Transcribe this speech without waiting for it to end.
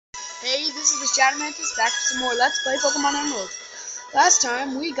Hey, this is the Shadow Mantis back for some more Let's Play Pokemon Emerald. Last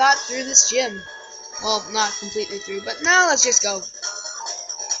time we got through this gym. Well, not completely through, but now let's just go.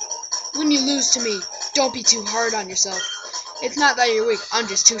 When you lose to me, don't be too hard on yourself. It's not that you're weak, I'm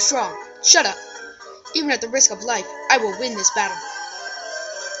just too strong. Shut up. Even at the risk of life, I will win this battle.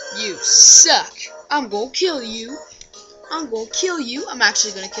 You suck. I'm gonna kill you. I'm gonna kill you. I'm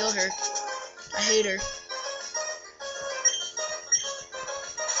actually gonna kill her. I hate her.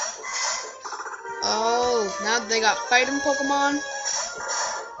 Oh, now that they got fighting Pokemon.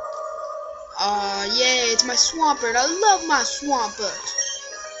 Yay, it's my Swampert. I love my Swampert.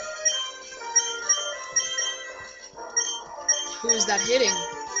 Who is that hitting?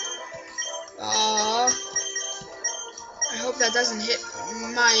 I hope that doesn't hit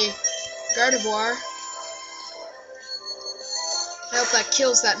my Gardevoir. I hope that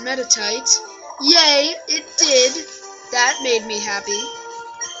kills that Meditite. Yay, it did. That made me happy.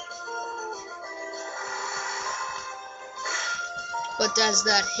 But does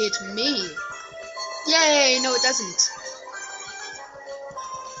that hit me? Yay! No, it doesn't.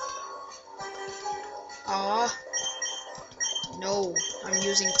 Aw. No, I'm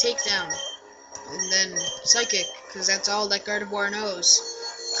using Takedown. And then Psychic, because that's all that Gardevoir knows.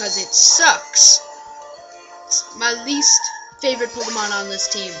 Because it sucks. It's my least favorite Pokemon on this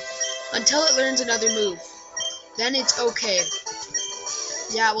team. Until it learns another move. Then it's okay.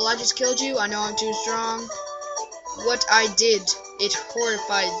 Yeah, well, I just killed you. I know I'm too strong. What I did, it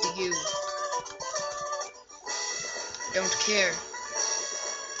horrified you. I don't care.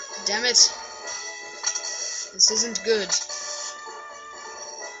 Damn it. This isn't good.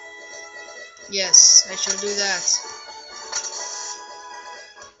 Yes, I shall do that.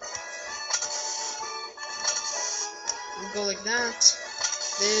 I'll go like that.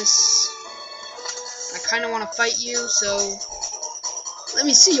 This. I kind of want to fight you, so let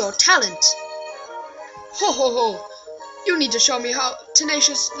me see your talent. Ho ho ho! You need to show me how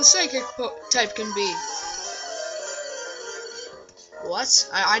tenacious the Psychic type can be. What?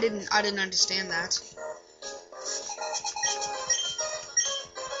 I didn't understand that.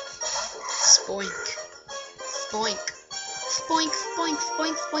 Spoink. Spoink. Spoink, spoink,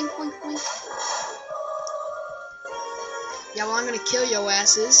 spoink, spoink, spoink, spoink. Yeah, well, I'm gonna kill your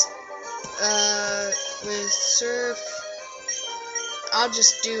asses. With Surf. I'll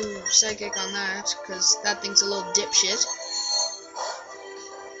just do Psychic on that, because that thing's a little dipshit.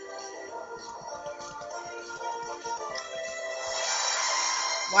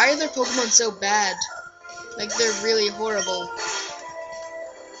 Why are their Pokemon so bad? Like, they're really horrible.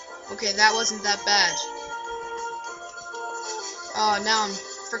 Okay, that wasn't that bad. Oh, now I'm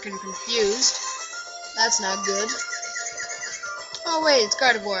freaking confused. That's not good. Oh wait, it's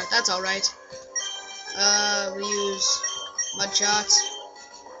Gardevoir. That's alright. We use Mudshot.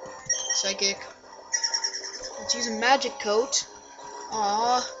 Psychic. Let's use a Magic Coat.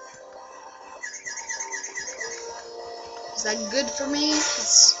 Aww. Is that good for me?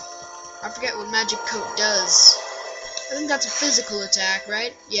 I forget what Magic Coat does. I think that's a physical attack,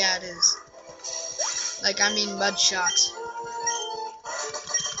 right? Yeah, it is. Like, I mean Mudshot.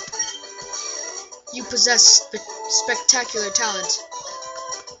 You possess spectacular talent.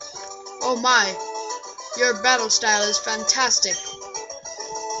 Oh my. Your battle style is fantastic.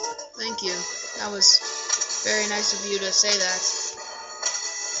 Thank you. That was very nice of you to say that.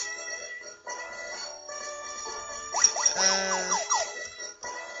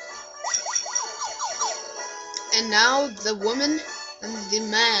 And now the woman and the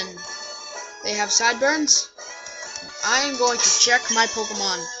man. They have sideburns. I am going to check my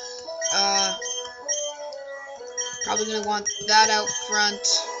Pokemon. Probably gonna want that out front.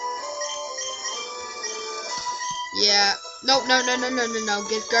 Yeah. No.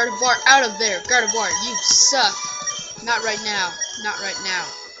 Get Gardevoir out of there. Gardevoir, you suck. Not right now. Not right now.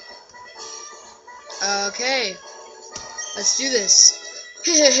 Okay. Let's do this.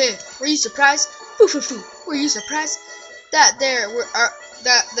 Hehehe. Were you surprised? Foo foo foo. Were you surprised that there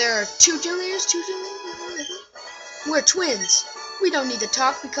are two gym leaders? We're twins. We don't need to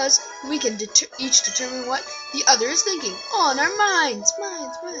talk because we can each determine what the other is thinking. On our minds.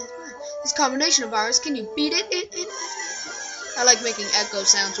 Minds. This combination of ours, can you beat it? I like making echo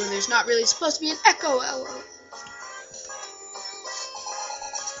sounds when there's not really supposed to be an echo.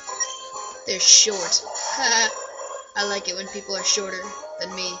 They're short. I like it when people are shorter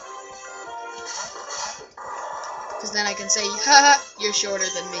than me. Because then I can say, haha, you're shorter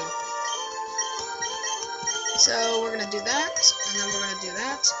than me. So we're going to do that, and then we're going to do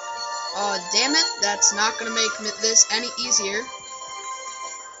that. Oh, damn it, that's not going to make this any easier.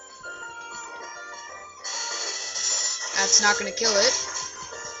 That's not going to kill it.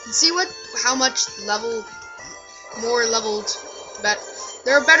 See how much more leveled, but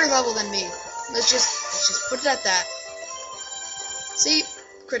they're a better level than me. Let's just put it at that. See,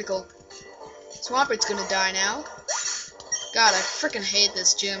 critical. Swampert's gonna die now. God, I frickin' hate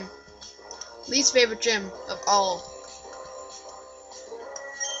this gym. Least favorite gym of all.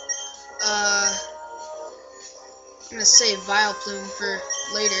 I'm gonna save Vileplume for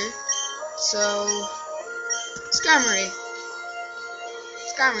later. So, Skarmory.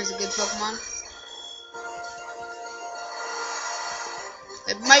 Skarmory's a good Pokemon.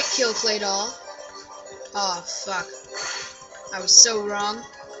 It might kill Claydol. Oh, fuck. I was so wrong.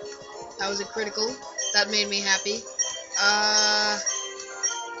 That was a critical. That made me happy.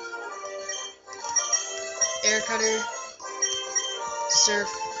 Air Cutter. Surf.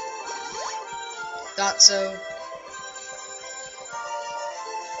 Thought so.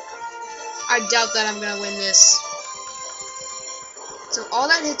 I doubt that I'm gonna win this. So all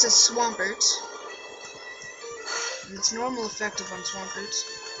that hits is Swampert. And it's normal effective on Swampert.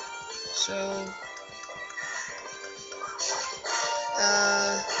 So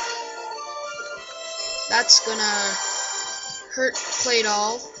that's gonna hurt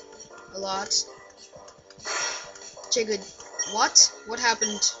Claydol a lot. Take a what? What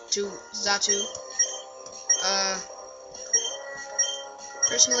happened to Xatu?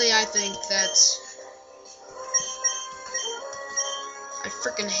 Personally, I think that I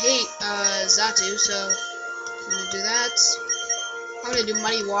freaking hate Xatu, so I'm gonna do that. I'm gonna do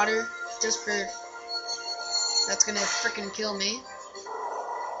Muddy Water just for that's gonna freaking kill me.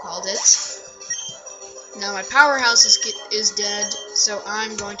 Called it. Now my powerhouse is dead, so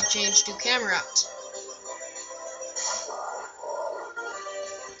I'm going to change to Camerupt,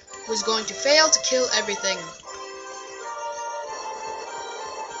 who's going to fail to kill everything.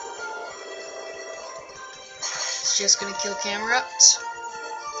 It's just gonna kill Camerupt.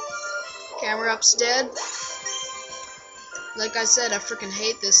 Camerupt's dead. Like I said, I freaking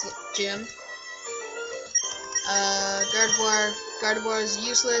hate this gym. Gardevoir is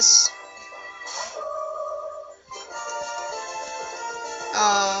useless.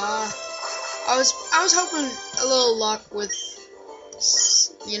 I was hoping a little luck with,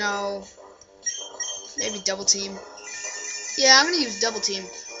 you know, maybe Double Team. Yeah, I'm gonna use Double Team.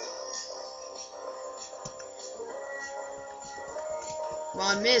 Come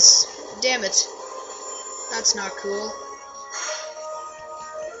on, miss. Damn it. That's not cool.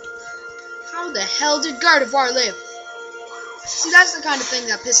 How the hell did Gardevoir live? See, that's the kind of thing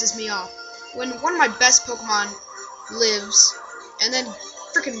that pisses me off. When one of my best Pokemon lives, and then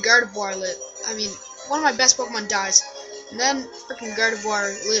frickin' Gardevoir one of my best Pokemon dies, and then frickin'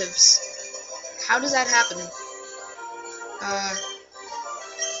 Gardevoir lives. How does that happen? I'm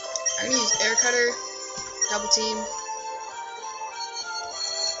gonna use Air Cutter, Double Team.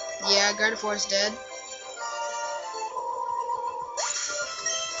 Yeah, Gardevoir's dead.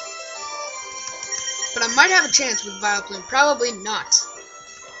 But I might have a chance with Vileplume. Probably not.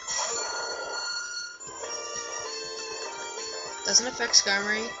 Doesn't affect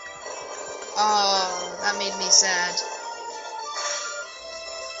Skarmory. Oh, that made me sad.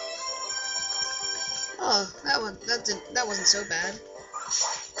 Oh, that wasn't so bad.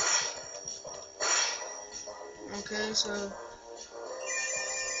 Okay, so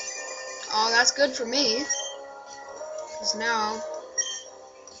oh, that's good for me. Cause now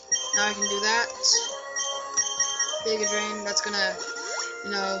I can do that. Giga Drain, that's gonna,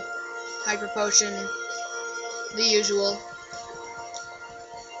 you know, Hyper Potion, the usual.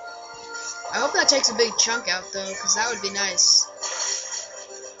 I hope that takes a big chunk out though, because that would be nice.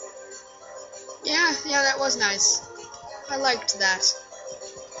 Yeah, that was nice. I liked that.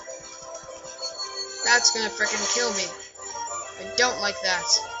 That's gonna frickin' kill me. I don't like that.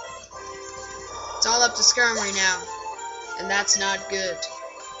 It's all up to Skarmory now, and that's not good.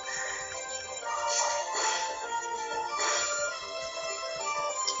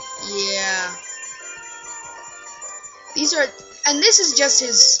 Yeah. And this is just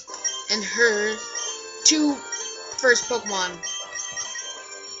his and her two first Pokemon.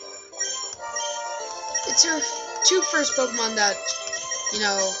 It's her two first Pokemon that, you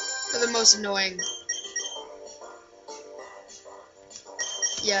know, are the most annoying.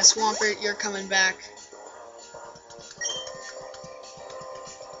 Yeah, Swampert, you're coming back.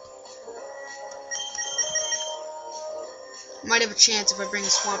 Might have a chance if I bring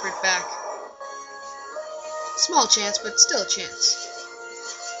Swampert back. Small chance, but still a chance.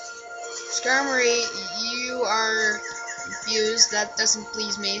 Skarmory, you are confused. That doesn't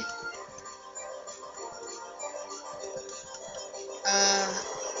please me.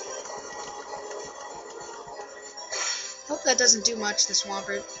 Hope that doesn't do much, the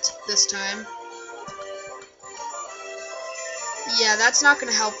Swampert, this time. Yeah, that's not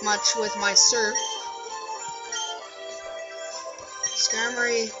going to help much with my Surf.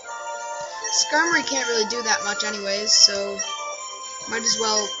 Skarmory can't really do that much anyways, so might as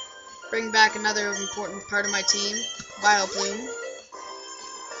well bring back another important part of my team, Vileplume.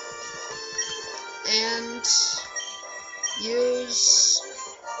 And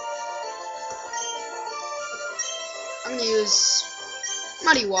I'm gonna use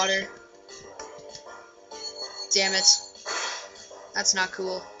Muddy Water. Damn it. That's not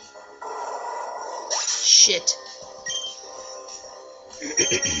cool. Shit.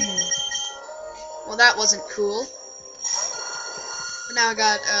 Well, that wasn't cool. But now I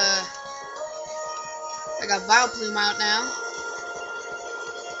got Vileplume out now.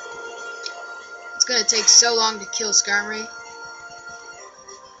 It's gonna take so long to kill Skarmory.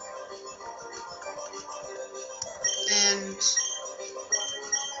 And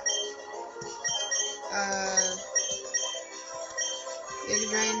Giga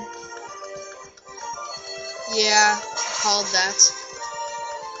Drain. Yeah, called that.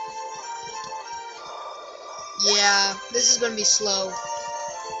 Yeah, this is gonna be slow.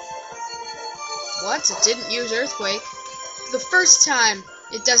 What? It didn't use Earthquake? For the first time,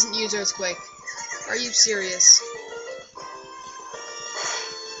 it doesn't use Earthquake. Are you serious?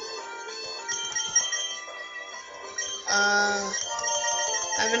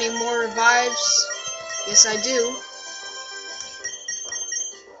 Have any more revives? Yes, I do.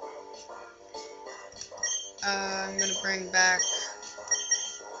 I'm gonna bring back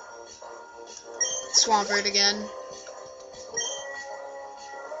Swampert again.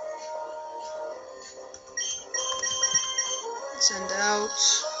 Send out.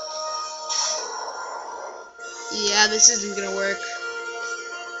 Yeah, this isn't gonna work.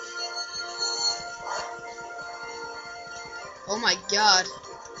 Oh my god.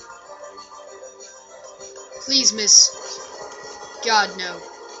 Please, miss. God, no.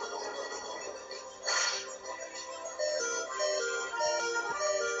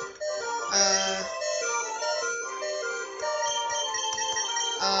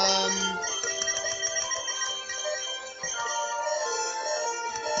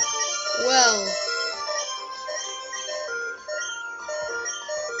 Well.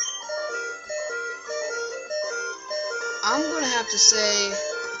 I'm gonna have to say,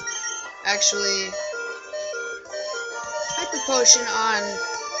 actually, Hyper Potion on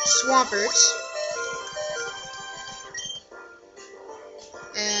Swampert,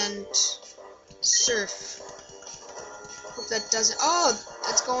 and Surf. Hope that doesn't. Oh,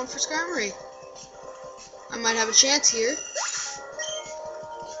 that's going for Skarmory. I might have a chance here.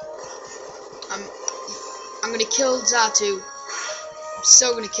 I'm gonna kill Xatu. I'm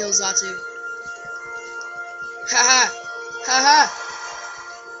so gonna kill Xatu. Haha. Haha!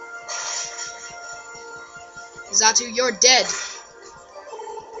 Xatu, you're dead.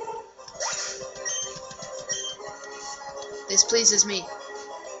 This pleases me.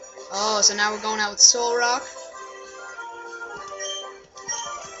 Oh, so now we're going out with Solrock.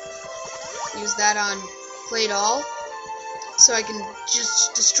 Use that on Claydol, so I can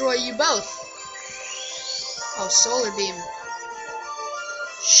just destroy you both. Oh, Solar Beam.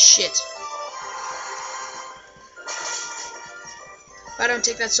 Shit. If I don't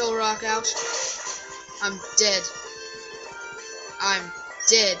take that Solrock out, I'm dead. I'm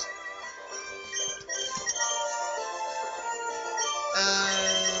dead.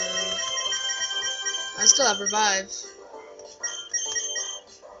 I still have Revive.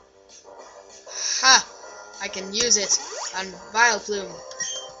 Ha! I can use it on Vileplume.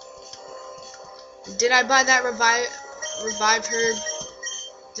 Did I buy that Revive Herb?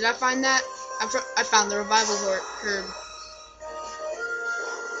 Did I find that? I found the Revival Herb.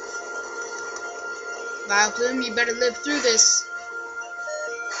 Vileplume, you better live through this.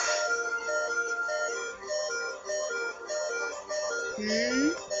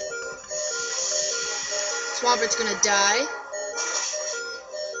 Swampert's gonna die.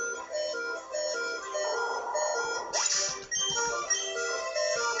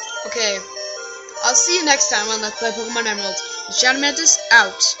 Okay, I'll see you next time on Let's Play Pokemon Emerald. Shadow Mantis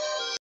out.